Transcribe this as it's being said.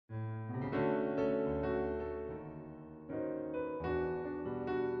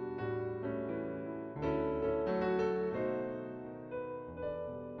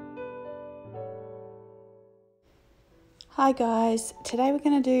Hi guys, today we're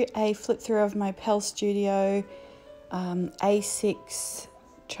going to do a flip through of my Pelle Studio A6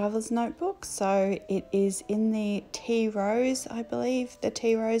 Traveler's Notebook. So it is in the tea rose, I believe, the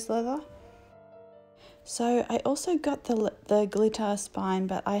tea rose leather. So I also got the glitter spine,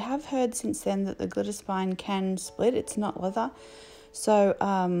 but I have heard since then that the glitter spine can split, it's not leather. So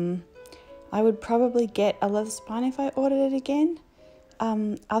I would probably get a leather spine if I ordered it again.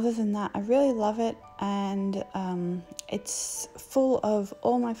 Other than that, I really love it, and it's full of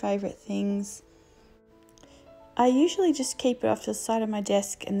all my favourite things. I usually just keep it off to the side of my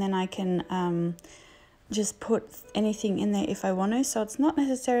desk, and then I can just put anything in there if I want to. So it's not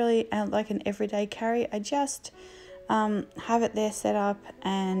necessarily like an everyday carry. I just have it there set up,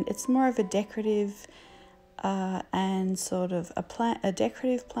 and it's more of a decorative and sort of a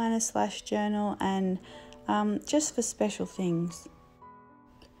decorative planner slash journal, and just for special things.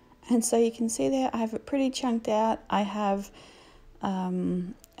 And so you can see there I have it pretty chunked out. I have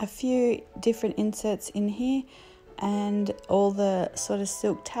a few different inserts in here, and all the sort of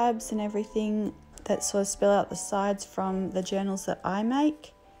silk tabs and everything that sort of spill out the sides from the journals that I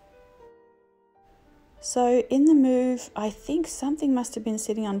make. So in the move, I think something must have been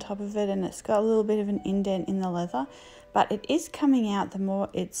sitting on top of it, and it's got a little bit of an indent in the leather, but it is coming out the more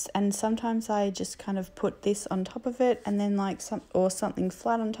and sometimes I just kind of put this on top of it, and then like something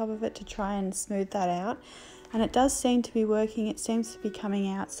flat on top of it to try and smooth that out. And it does seem to be working, it seems to be coming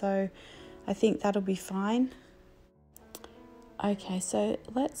out, so I think that'll be fine. Okay, so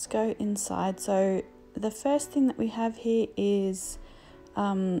let's go inside. So the first thing that we have here is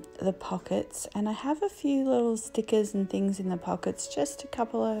the pockets, and I have a few little stickers and things in the pockets, just a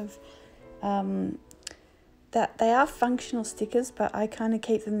couple of that they are functional stickers, but I kind of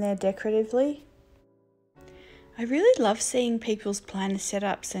keep them there decoratively. I really love seeing people's planner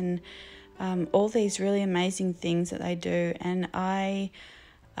setups and all these really amazing things that they do, and I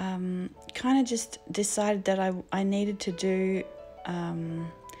kind of just decided that I needed to do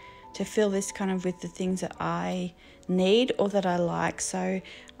to fill this kind of with the things that I need or that I like. So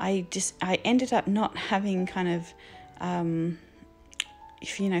I ended up not having kind of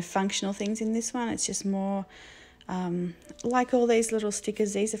functional things in this one. It's just more like all these little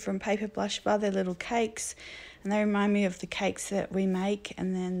stickers. These are from Paper Blush Bar. They're little cakes, and they remind me of the cakes that we make.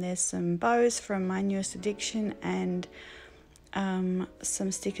 And then there's some bows from My Newest Addiction, and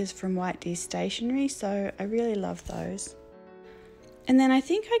some stickers from White Deer Stationery. So I really love those. And then I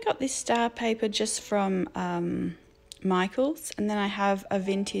think I got this star paper just from Michael's, and then I have a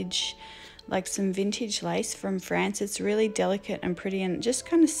vintage, like some vintage lace from France. It's really delicate and pretty, and it just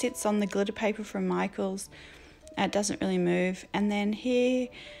kind of sits on the glitter paper from Michael's. It doesn't really move. And then here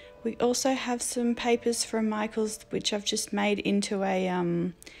we also have some papers from Michael's, which I've just made into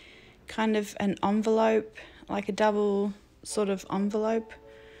a kind of an envelope, like a double sort of envelope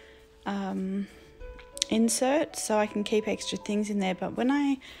insert, so I can keep extra things in there. But when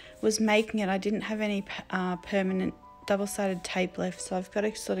I was making it, I didn't have any permanent double-sided tape left, so I've got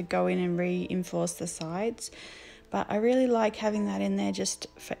to sort of go in and reinforce the sides. But I really like having that in there just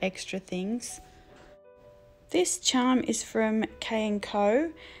for extra things. This charm is from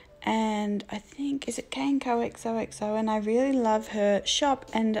K&Co, and I think, is it K&Co XOXO, and I really love her shop,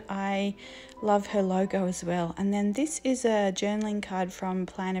 and I love her logo as well. And then this is a journaling card from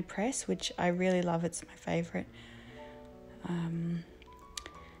Planner Press, which I really love. It's my favourite.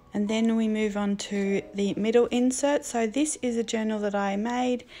 And then we move on to the middle insert. So this is a journal that I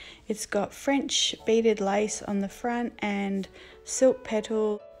made. It's got French beaded lace on the front and silk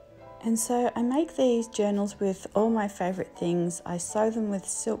petal. And so I make these journals with all my favourite things. I sew them with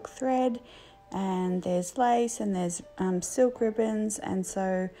silk thread, and there's lace, and there's silk ribbons, and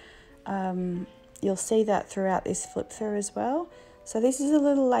so you'll see that throughout this flip through as well. So this is a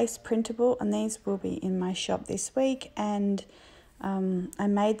little lace printable, and these will be in my shop this week. And I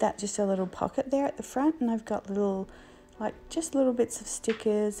made that just a little pocket there at the front, and I've got little, like just little bits of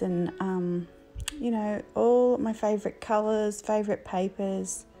stickers, and you know, all my favourite colours, favourite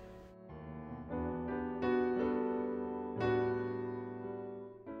papers.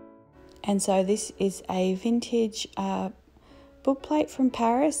 And so this is a vintage book plate from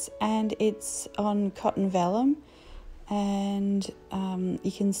Paris, and it's on cotton vellum, and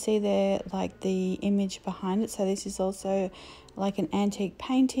you can see there like the image behind it. So this is also like an antique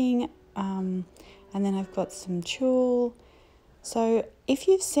painting, and then I've got some tulle. So if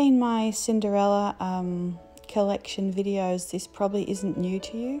you've seen my Cinderella collection videos, this probably isn't new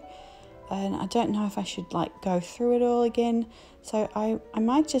to you, and I don't know if I should like go through it all again. So I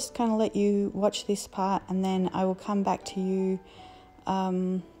might just kind of let you watch this part, and then I will come back to you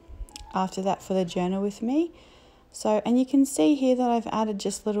after that for the journal with me. So, and you can see here that I've added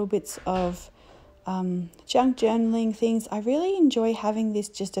just little bits of junk journaling things. I really enjoy having this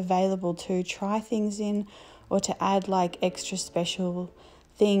just available to try things in, or to add like extra special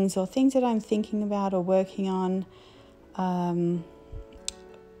things or things that I'm thinking about or working on, and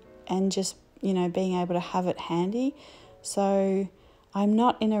just, you know, being able to have it handy. So I'm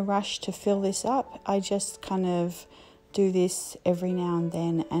not in a rush to fill this up. I just kind of do this every now and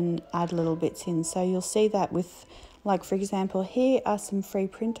then and add little bits in. So you'll see that with, like, for example, here are some free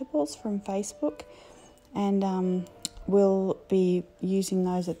printables from Facebook, and we'll be using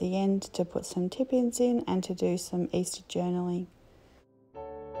those at the end to put some tip-ins in and to do some Easter journaling.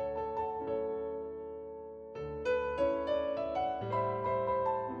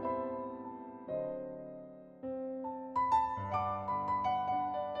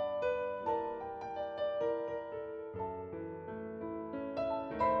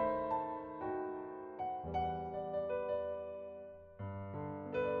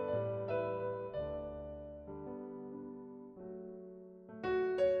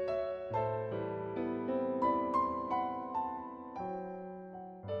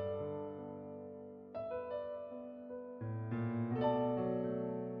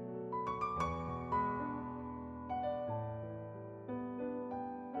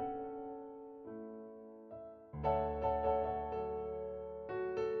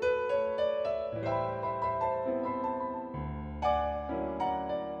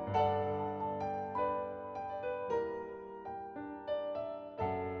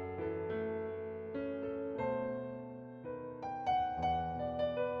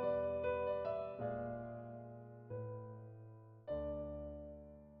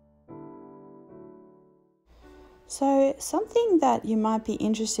 So something that you might be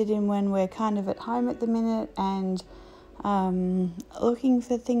interested in when we're kind of at home at the minute and looking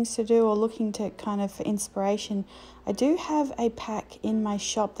for things to do, or looking to kind of for inspiration, I do have a pack in my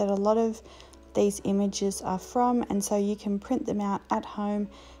shop that a lot of these images are from, and so you can print them out at home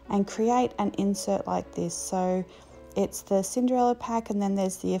and create an insert like this. So it's the Cinderella pack, and then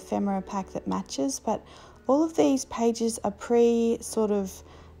there's the ephemera pack that matches, but all of these pages are sort of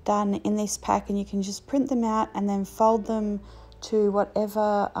done in this pack, and you can just print them out and then fold them to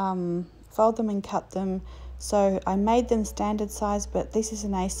whatever, fold them and cut them. So I made them standard size, but this is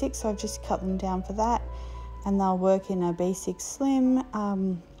an A6, so I've just cut them down for that, and they'll work in a B6 slim.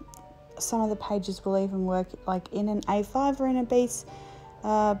 Some of the pages will even work like in an A5 or in a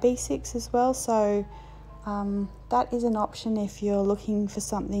B6 as well. So that is an option if you're looking for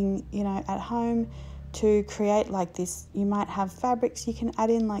something, you know, at home to create like this. You might have fabrics you can add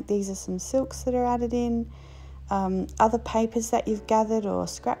in, like these are some silks that are added in, other papers that you've gathered, or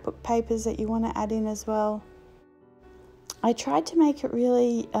scrapbook papers that you want to add in as well. I tried to make it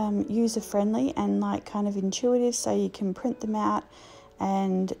really user-friendly and like kind of intuitive, so you can print them out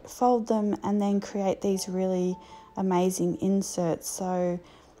and fold them and then create these really amazing inserts. So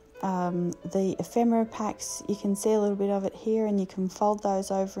the ephemera packs, you can see a little bit of it here, and you can fold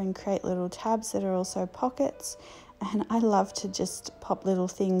those over and create little tabs that are also pockets. And I love to just pop little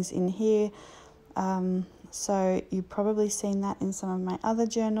things in here. So you've probably seen that in some of my other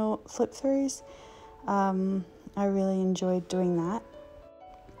journal flip throughs. I really enjoyed doing that.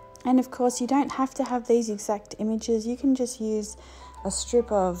 And of course, you don't have to have these exact images. You can just use a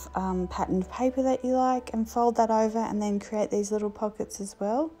strip of patterned paper that you like and fold that over and then create these little pockets as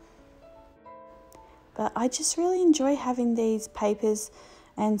well. But I just really enjoy having these papers,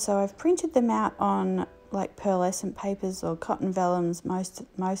 and so I've printed them out on like pearlescent papers or cotton vellums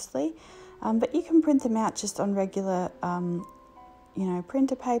mostly, but you can print them out just on regular you know,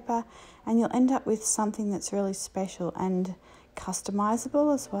 printer paper, and you'll end up with something that's really special and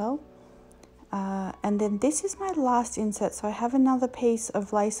customizable as well. And then this is my last insert. So I have another piece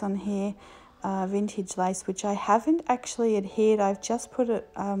of lace on here, vintage lace, which I haven't actually adhered. I've just put it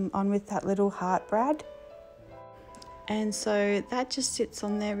on with that little heart brad. And so that just sits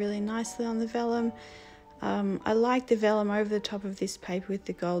on there really nicely on the vellum. I like the vellum over the top of this paper with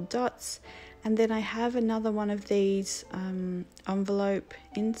the gold dots. And then I have another one of these envelope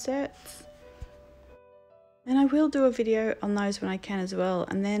inserts. And I will do a video on those when I can as well.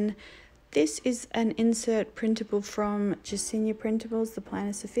 And then this is an insert printable from Jacinia Printables, the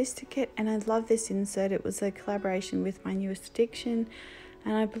Planner Sophisticate. And I love this insert. It was a collaboration with my newest addiction.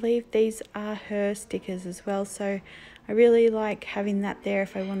 And I believe these are her stickers as well. So I really like having that there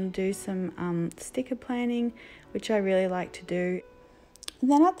if I want to do some sticker planning, which I really like to do. And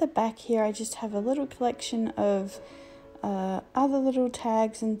then at the back here, I just have a little collection of other little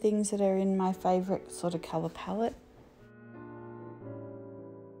tags and things that are in my favourite sort of colour palette.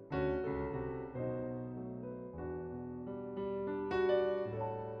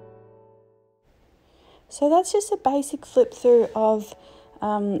 So that's just a basic flip through of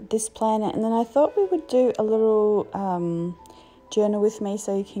this planner, and then I thought we would do a little journal with me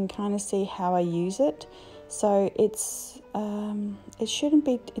so you can kind of see how I use it. So it's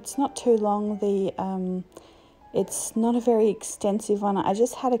not too long. It's not a very extensive one. I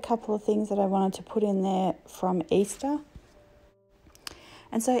just had a couple of things that I wanted to put in there from Easter.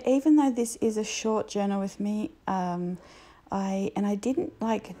 And so even though this is a short journal with me, I didn't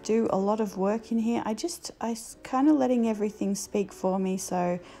like do a lot of work in here. I kind of letting everything speak for me.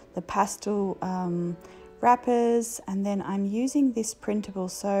 So the pastel wrappers, and then I'm using this printable.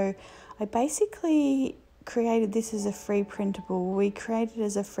 So I basically created this as a free printable. We created it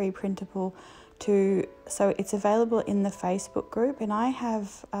as a free printable so it's available in the Facebook group, and I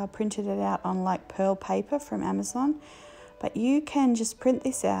have printed it out on like pearl paper from Amazon. But you can just print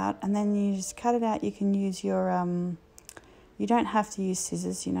this out and then you just cut it out. You can use your you don't have to use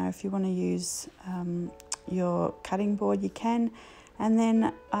scissors, you know, if you want to use your cutting board, you can. And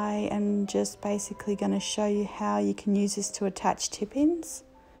then I am just basically going to show you how you can use this to attach tip-ins.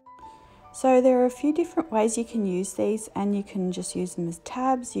 So there are a few different ways you can use these, and you can just use them as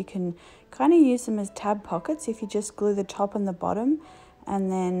tabs. You can kind of use them as tab pockets if you just glue the top and the bottom,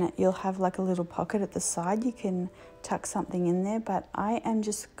 and then you'll have like a little pocket at the side. You can tuck something in there, but I am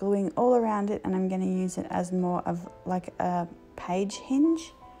just gluing all around it, and I'm going to use it as more of like a page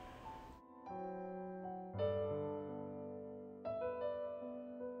hinge.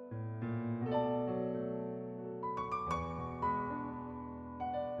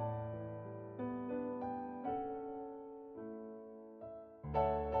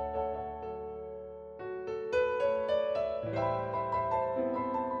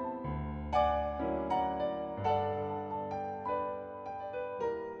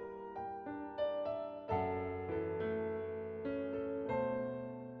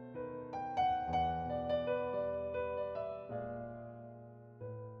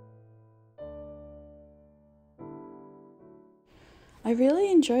 I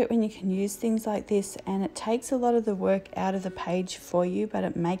really enjoy it when you can use things like this, and it takes a lot of the work out of the page for you, but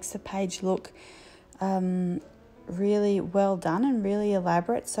it makes the page look really well done and really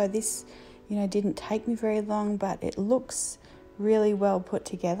elaborate. So this, you know, didn't take me very long, but it looks really well put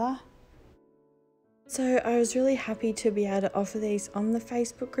together. So I was really happy to be able to offer these on the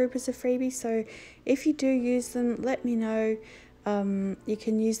Facebook group as a freebie. So if you do use them, let me know. You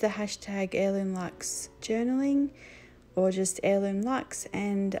can use the hashtag heirloomluxjournaling or just heirloom lux,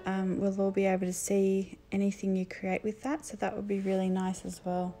 and we'll all be able to see anything you create with that. So that would be really nice as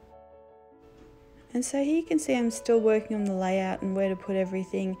well. And so here you can see I'm still working on the layout and where to put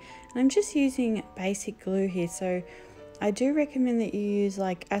everything, and I'm just using basic glue here. So I do recommend that you use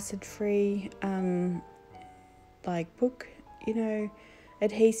like acid-free like book, you know,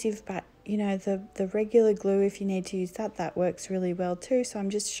 adhesive, but you know, the regular glue, if you need to use that, that works really well too. So I'm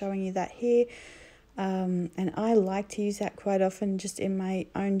just showing you that here. And I like to use that quite often just in my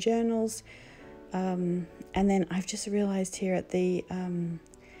own journals. And then I've just realized here at the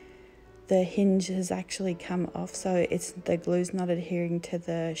hinge has actually come off, so the glue's not adhering to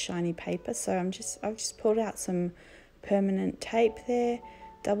the shiny paper. So I've just pulled out some permanent tape there,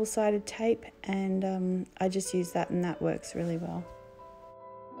 double-sided tape, and I just use that, and that works really well.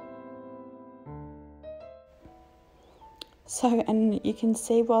 So, and you can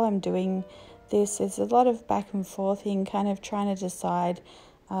see while I'm doing this, there's a lot of back and forth in kind of trying to decide,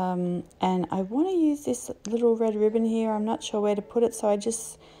 and I want to use this little red ribbon here. I'm not sure where to put it, so I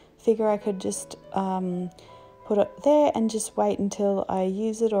just figure I could just put it there and just wait until I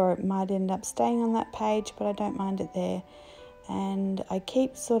use it, or it might end up staying on that page, but I don't mind it there. And I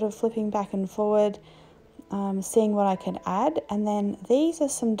keep sort of flipping back and forward, seeing what I can add. And then these are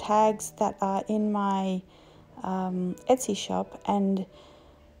some tags that are in my Etsy shop, and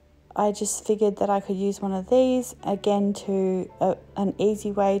I just figured that I could use one of these again to an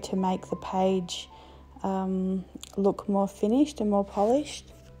easy way to make the page look more finished and more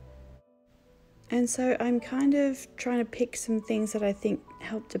polished. And so I'm kind of trying to pick some things that I think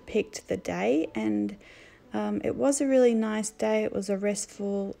help depict the day, and it was a really nice day. It was a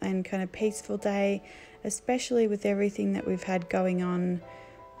restful and kind of peaceful day, especially with everything that we've had going on,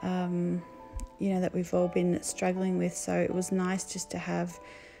 you know, that we've all been struggling with. So it was nice just to have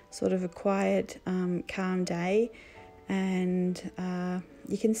sort of a quiet, calm day. And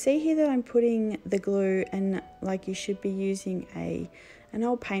you can see here that I'm putting the glue, and like you should be using an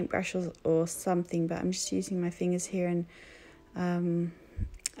old paintbrush or something, but I'm just using my fingers here, and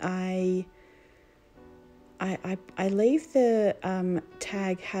I leave the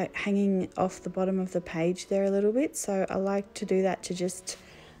tag hanging off the bottom of the page there a little bit. So I like to do that to just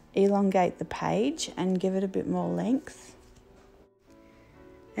elongate the page and give it a bit more length.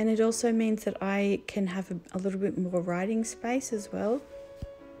 And it also means that I can have a little bit more writing space as well.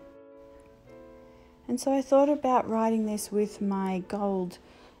 And so I thought about writing this with my gold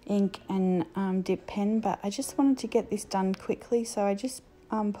ink and dip pen, but I just wanted to get this done quickly, so I just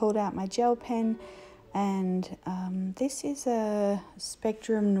pulled out my gel pen, and this is a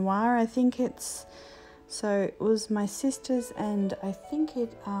Spectrum Noir, I think it's. So it was my sister's, and I think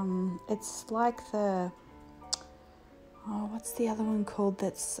it's like the, oh, what's the other one called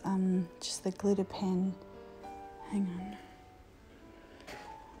that's just the glitter pen? Hang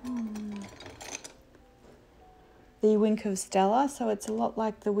on. The Wink of Stella, so it's a lot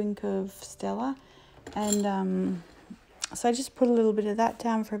like the Wink of Stella. And so I just put a little bit of that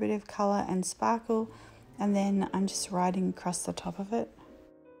down for a bit of colour and sparkle, and then I'm just writing across the top of it.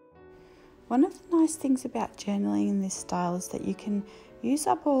 One of the nice things about journaling in this style is that you can use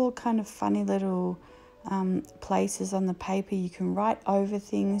up all kind of funny little places on the paper. You can write over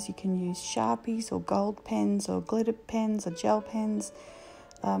things, you can use Sharpies or gold pens or glitter pens or gel pens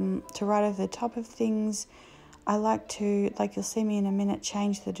to write over the top of things. I like to, like you'll see me in a minute,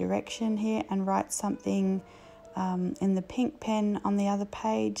 change the direction here and write something in the pink pen on the other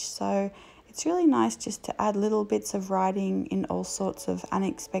page. So it's really nice just to add little bits of writing in all sorts of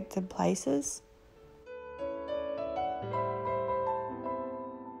unexpected places.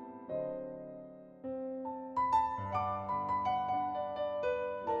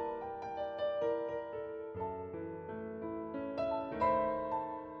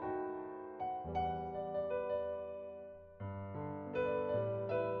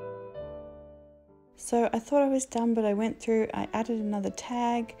 So I thought I was done, but I went through, I added another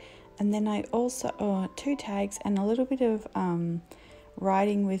tag, and then I also, two tags and a little bit of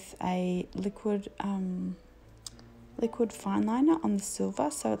writing with a liquid fine liner on the silver,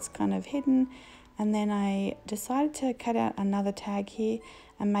 so it's kind of hidden. And then I decided to cut out another tag here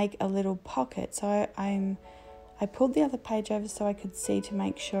and make a little pocket. So I pulled the other page over so I could see, to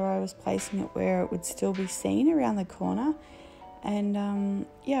make sure I was placing it where it would still be seen around the corner. And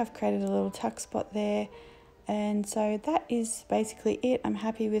yeah, I've created a little tuck spot there, and so that is basically it. I'm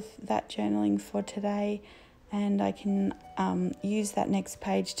happy with that journaling for today, and I can use that next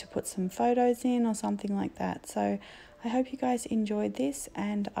page to put some photos in or something like that. So I hope you guys enjoyed this,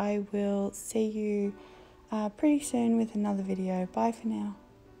 and I will see you pretty soon with another video. Bye for now.